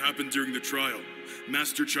everything that happened during the trial.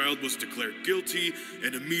 Master Child was declared guilty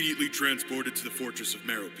and immediately transported to the fortress of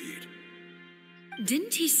Meripede.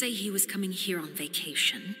 Didn't he say he was coming here on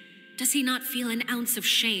vacation? Does he not feel an ounce of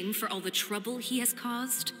shame for all the trouble he has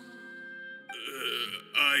caused?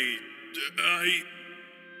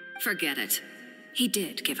 Forget it. He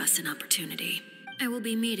did give us an opportunity. I will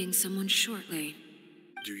be meeting someone shortly.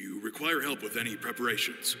 Do you require help with any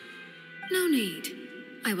preparations? No need.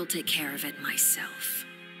 I will take care of it myself.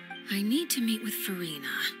 I need to meet with Farina,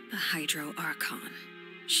 the Hydro Archon.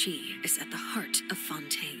 She is at the heart of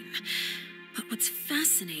Fontaine. But what's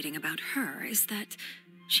fascinating about her is that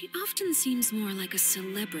she often seems more like a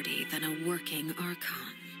celebrity than a working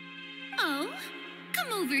Archon. Oh,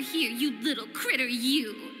 come over here, you little critter,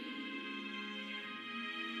 you.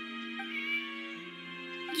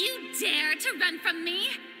 You dare to run from me?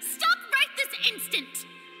 Stop right this instant!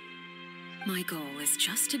 My goal is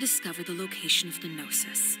just to discover the location of the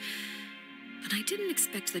Gnosis. But I didn't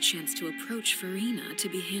expect the chance to approach Farina to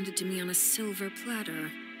be handed to me on a silver platter.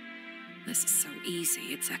 This is so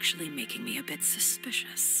easy, it's actually making me a bit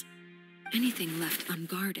suspicious. Anything left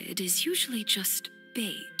unguarded is usually just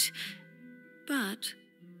bait. But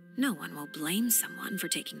no one will blame someone for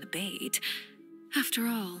taking the bait. After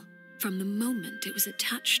all, from the moment it was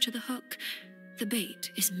attached to the hook, the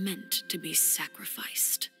bait is meant to be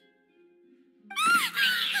sacrificed.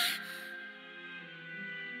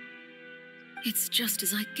 It's just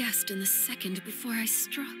as I guessed in the second before I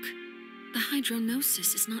struck. The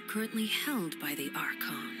Hydrognosis is not currently held by the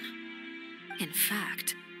Archon. In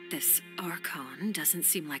fact, this Archon doesn't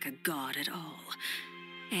seem like a god at all.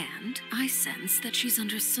 And I sense that she's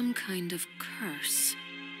under some kind of curse.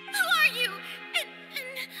 Who are you? And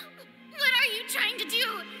what are you trying to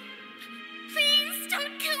do? Please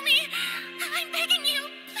don't kill me. I'm begging you,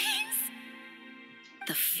 please.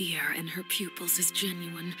 The fear in her pupils is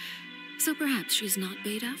genuine, so perhaps she's not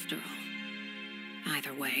bait after all.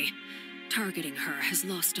 Either way, targeting her has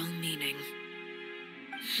lost all meaning.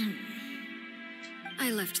 I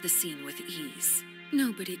left the scene with ease.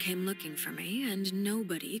 Nobody came looking for me, and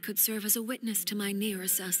nobody could serve as a witness to my near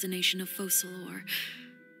assassination of Focalor.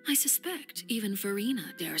 I suspect even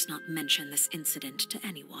Farina dares not mention this incident to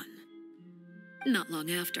anyone. Not long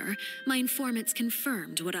after, my informants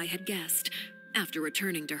confirmed what I had guessed. After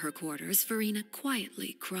returning to her quarters, Farina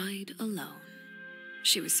quietly cried alone.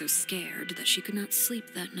 She was so scared that she could not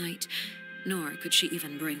sleep that night, nor could she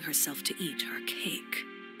even bring herself to eat her cake.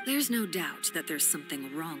 There's no doubt that there's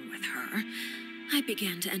something wrong with her. I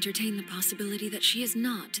began to entertain the possibility that she is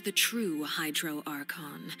not the true Hydro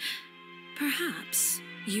Archon. Perhaps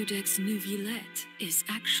Iudex Neuvillette is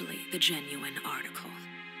actually the genuine article.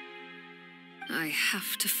 I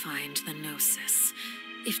have to find the Gnosis.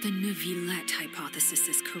 If the Neuvillette hypothesis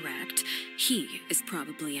is correct, he is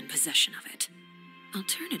probably in possession of it.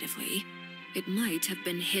 Alternatively, it might have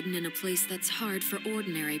been hidden in a place that's hard for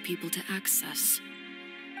ordinary people to access.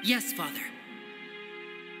 Yes, Father.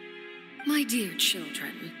 My dear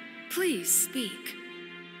children, please speak.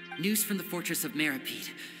 News from the fortress of Meripede.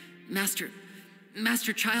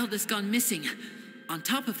 Master Child has gone missing. On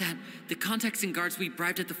top of that, the contacts and guards we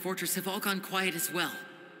bribed at the fortress have all gone quiet as well.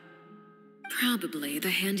 Probably the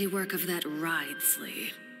handiwork of that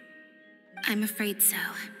Ridesley. I'm afraid so.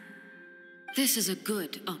 This is a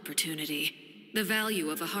good opportunity. The value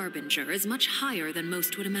of a harbinger is much higher than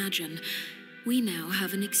most would imagine. We now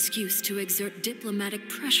have an excuse to exert diplomatic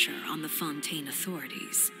pressure on the Fontaine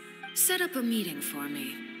authorities. Set up a meeting for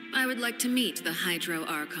me. I would like to meet the Hydro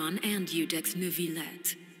Archon and Iudex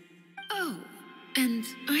Neuvillette. Oh, and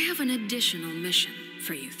I have an additional mission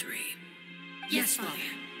for you three. Yes, Father.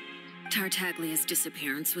 Tartaglia's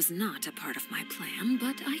disappearance was not a part of my plan,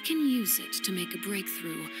 but I can use it to make a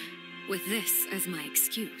breakthrough. With this as my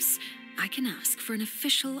excuse, I can ask for an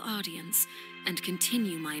official audience and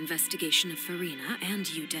continue my investigation of Farina and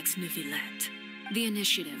Iudex Neuvillette. The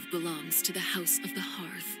initiative belongs to the House of the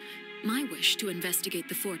Hearth. My wish to investigate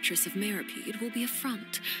the fortress of Meripede will be a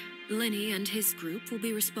front. Linny and his group will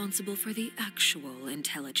be responsible for the actual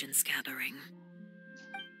intelligence gathering.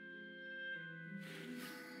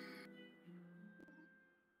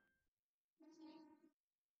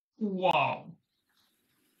 Wow.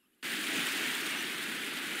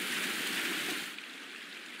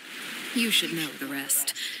 You should know the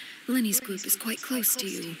rest. Linny's group is quite close to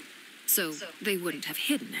you, so they wouldn't have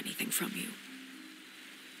hidden anything from you.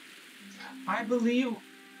 I believe,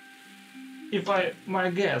 my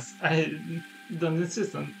guess, I don't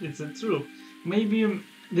insist on it's true, maybe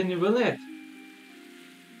the Neuvillette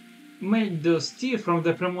made those tea from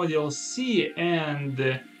the Primordial Sea and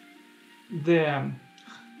the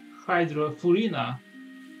Hydrofurina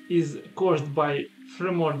is caused by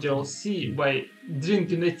Primordial Sea by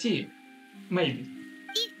drinking the tea. Maybe.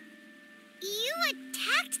 You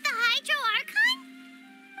attacked the Hydro Archon?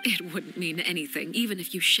 It wouldn't mean anything, even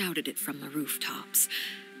if you shouted it from the rooftops.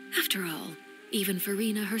 After all, even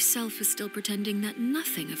Farina herself is still pretending that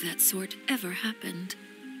nothing of that sort ever happened.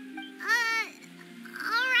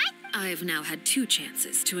 Alright. I've now had 2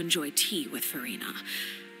 chances to enjoy tea with Farina.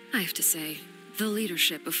 I have to say, the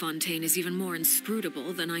leadership of Fontaine is even more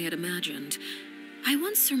inscrutable than I had imagined. I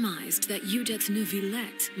once surmised that Iudex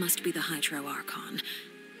Neuvillette must be the Hydro Archon,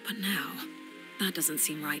 but now, that doesn't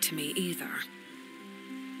seem right to me either.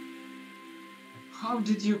 How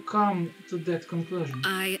did you come to that conclusion?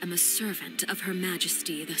 I am a servant of Her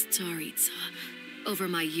Majesty the Tsaritsa. Over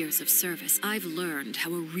my years of service, I've learned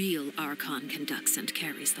how a real Archon conducts and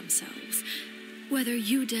carries themselves. Whether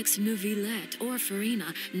Iudex Neuvillette or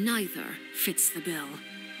Farina, neither fits the bill.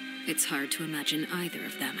 It's hard to imagine either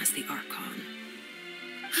of them as the Archon.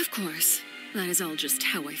 Of course, that is all just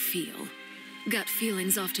how I feel. Gut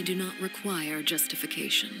feelings often do not require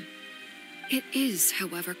justification. It is,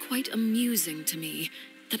 however, quite amusing to me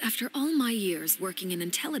that after all my years working in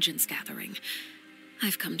intelligence gathering,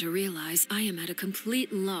 I've come to realize I am at a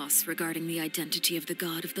complete loss regarding the identity of the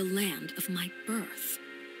god of the land of my birth.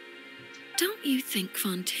 Don't you think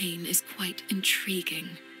Fontaine is quite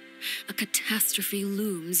intriguing? A catastrophe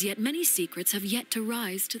looms, yet many secrets have yet to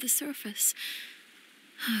rise to the surface.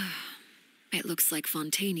 It looks like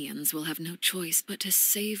Fontainians will have no choice but to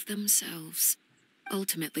save themselves.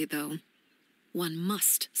 Ultimately, though, one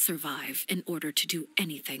must survive in order to do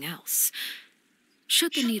anything else.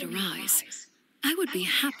 Should the need arise, I would be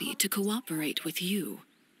happy to cooperate with you.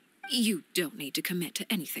 You don't need to commit to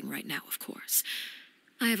anything right now, of course.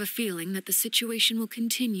 I have a feeling that the situation will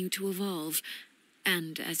continue to evolve,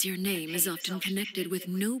 and as your name is often connected with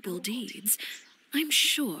noble deeds, I'm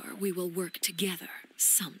sure we will work together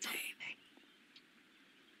someday.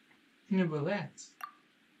 Neuvillette.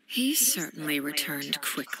 He certainly returned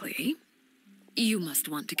quickly. You must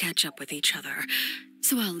want to catch up with each other,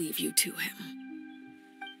 so I'll leave you to him.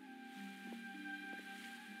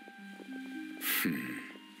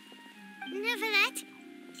 Neuvillette,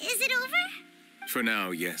 is it over? For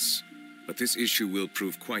now, yes. But this issue will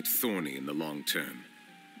prove quite thorny in the long term.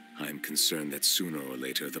 I'm concerned that sooner or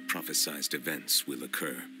later the prophesized events will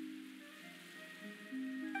occur.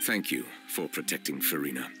 Thank you for protecting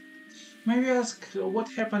Farina. Maybe ask what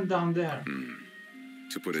happened down there.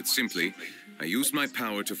 To put it simply, I used my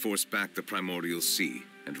power to force back the primordial sea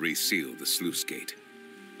and reseal the sluice gate.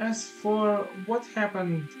 As for what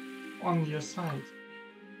happened on your side.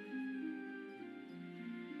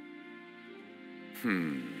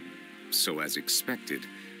 So as expected,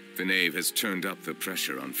 the knave has turned up the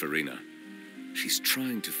pressure on Farina. She's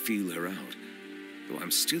trying to feel her out, though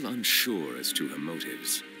I'm still unsure as to her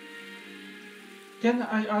motives. Can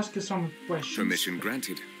I ask you some questions? Permission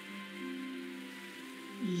granted.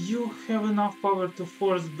 You have enough power to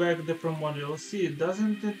force back the primordial sea.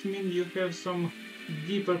 Doesn't it mean you have some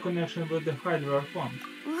deeper connection with the Hydro Archon?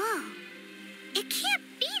 Whoa. It can't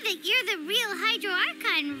be that you're the real Hydro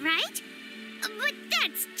Archon, right? But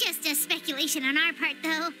that's just a speculation on our part,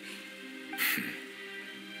 though.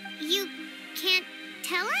 You can't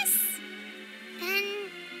tell us?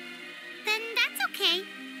 Then that's okay.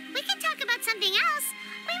 We can talk about something else.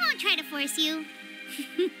 We won't try to force you.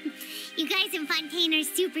 You guys in Fontaine are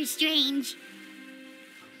super strange.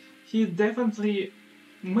 He definitely...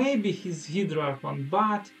 Maybe he's Hydro Archon,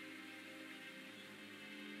 but...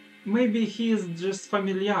 Maybe he is just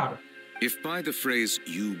familiar. If by the phrase,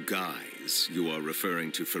 you guys, you are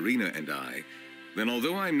referring to Farina and I, then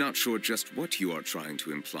although I'm not sure just what you are trying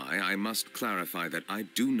to imply, I must clarify that I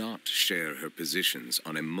do not share her positions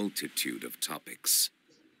on a multitude of topics.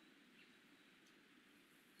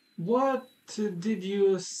 What did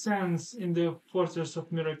you sense in the Fortress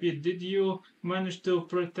of Mirapid? Did you manage to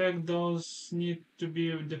protect those need to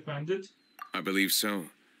be defended? I believe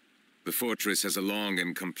so. The fortress has a long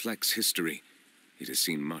and complex history. It has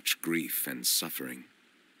seen much grief and suffering.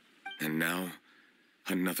 And now,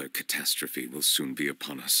 another catastrophe will soon be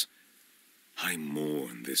upon us. I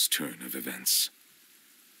mourn this turn of events.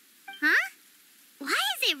 Huh? Why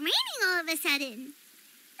is it raining all of a sudden?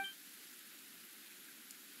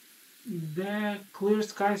 The clear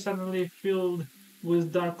sky suddenly filled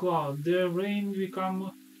with dark cloud. The rain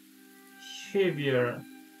become heavier.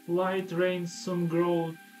 Light rain soon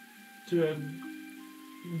grow to a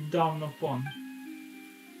down upon.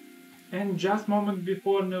 And just a moment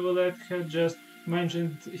before, Neuvillette had just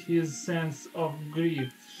mentioned his sense of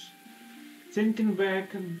grief. Thinking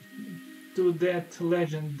back to that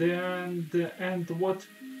legend and what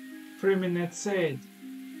Freminet said.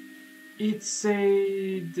 It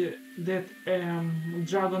said that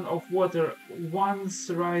dragon of water once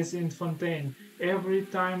rise in Fontaine. Every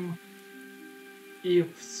time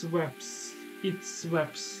it weeps.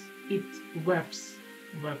 Weeps.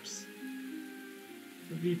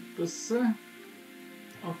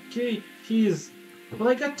 Okay, he's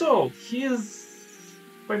like I told, he's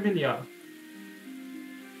familiar.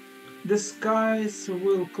 The skies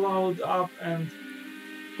will cloud up and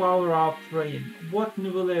power up rain. What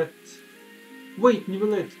Neuvillette? Wait,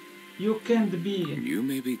 Neuvillette, you can't be. You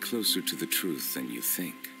may be closer to the truth than you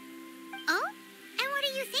think. Oh? And what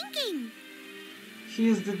are you thinking? He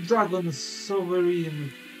is the dragon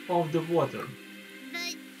sovereign of the water.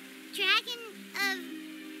 The dragon of...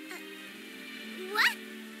 what?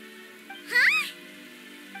 Huh?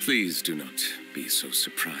 Please do not be so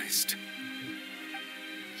surprised.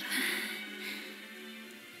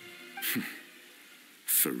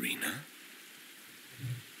 Farina?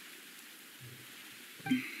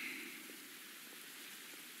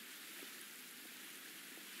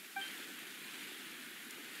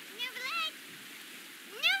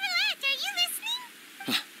 Neuvillette, are you listening?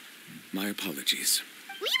 My apologies.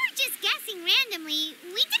 We were just guessing randomly.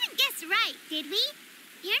 We didn't guess right, did we?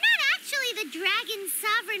 You're not actually the dragon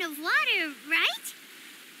sovereign of water, right?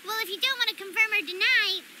 Well, if you don't want to confirm or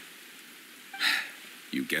deny...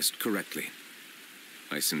 You guessed correctly.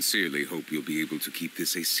 I sincerely hope you'll be able to keep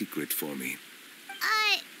this a secret for me.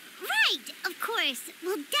 Right, of course.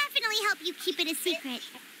 We'll definitely help you keep it a secret.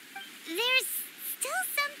 There's still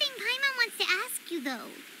something Paimon wants to ask you,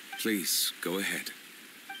 though. Please, go ahead.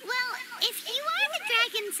 Well, if you are the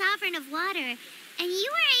dragon sovereign of water, and you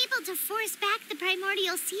were able to force back the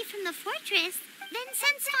primordial sea from the fortress, then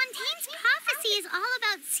since Fontaine's prophecy is all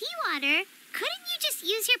about seawater, couldn't you just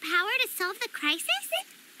use your power to solve the crisis?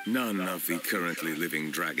 None of the currently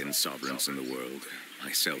living dragon sovereigns in the world,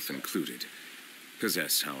 myself included,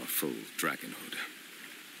 possess our full dragonhood.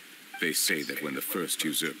 They say that when the first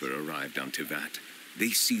usurper arrived on Tivat, they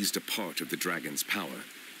seized a part of the dragon's power.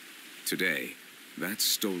 Today, that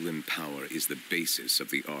stolen power is the basis of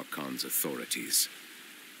the Archon's authorities.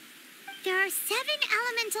 There are 7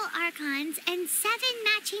 elemental Archons and 7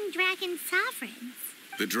 matching dragon sovereigns.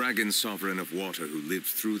 The dragon sovereign of water who lived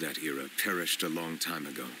through that era perished a long time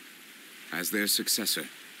ago. As their successor,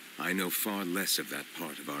 I know far less of that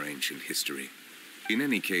part of our ancient history. In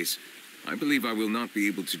any case, I believe I will not be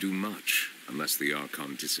able to do much unless the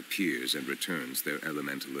Archon disappears and returns their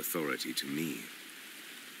elemental authority to me.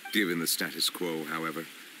 Given the status quo, however,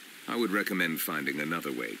 I would recommend finding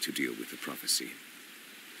another way to deal with the prophecy.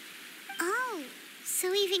 Oh,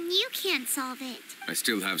 so even you can't solve it. I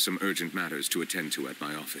still have some urgent matters to attend to at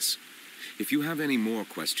my office. If you have any more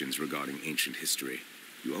questions regarding ancient history,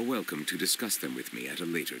 you are welcome to discuss them with me at a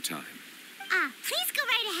later time. Please go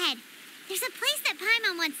right ahead. There's a place that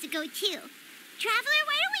Paimon wants to go too. Traveler,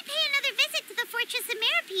 why don't we pay another visit to the Fortress of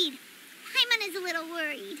Meripede? Paimon is a little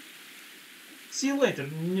worried. See you later,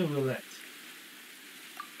 New Roulette.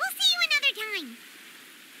 We'll see you another time.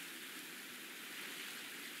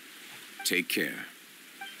 Take care.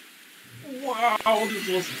 Wow, this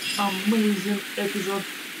was amazing episode.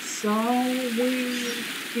 So we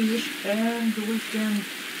finish and we can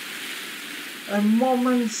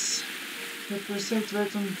moments that were set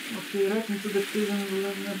right on. Okay, right into the prison. We'll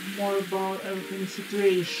learn more about everything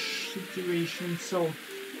situation. So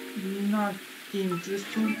not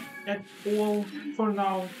interesting at all for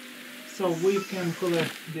now. So we can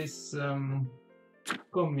collect these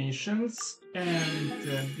commissions and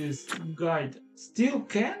this guide still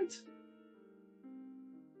can't.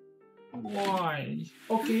 Why?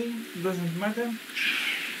 Okay, doesn't matter.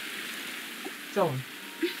 So,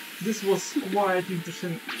 this was quite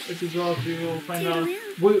interesting episode. We will find out.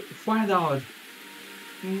 We'll find out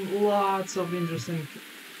lots of interesting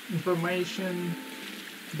information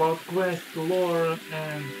about quest, lore,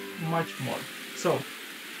 and much more. So,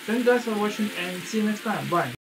 thank you guys for watching and see you next time. Bye.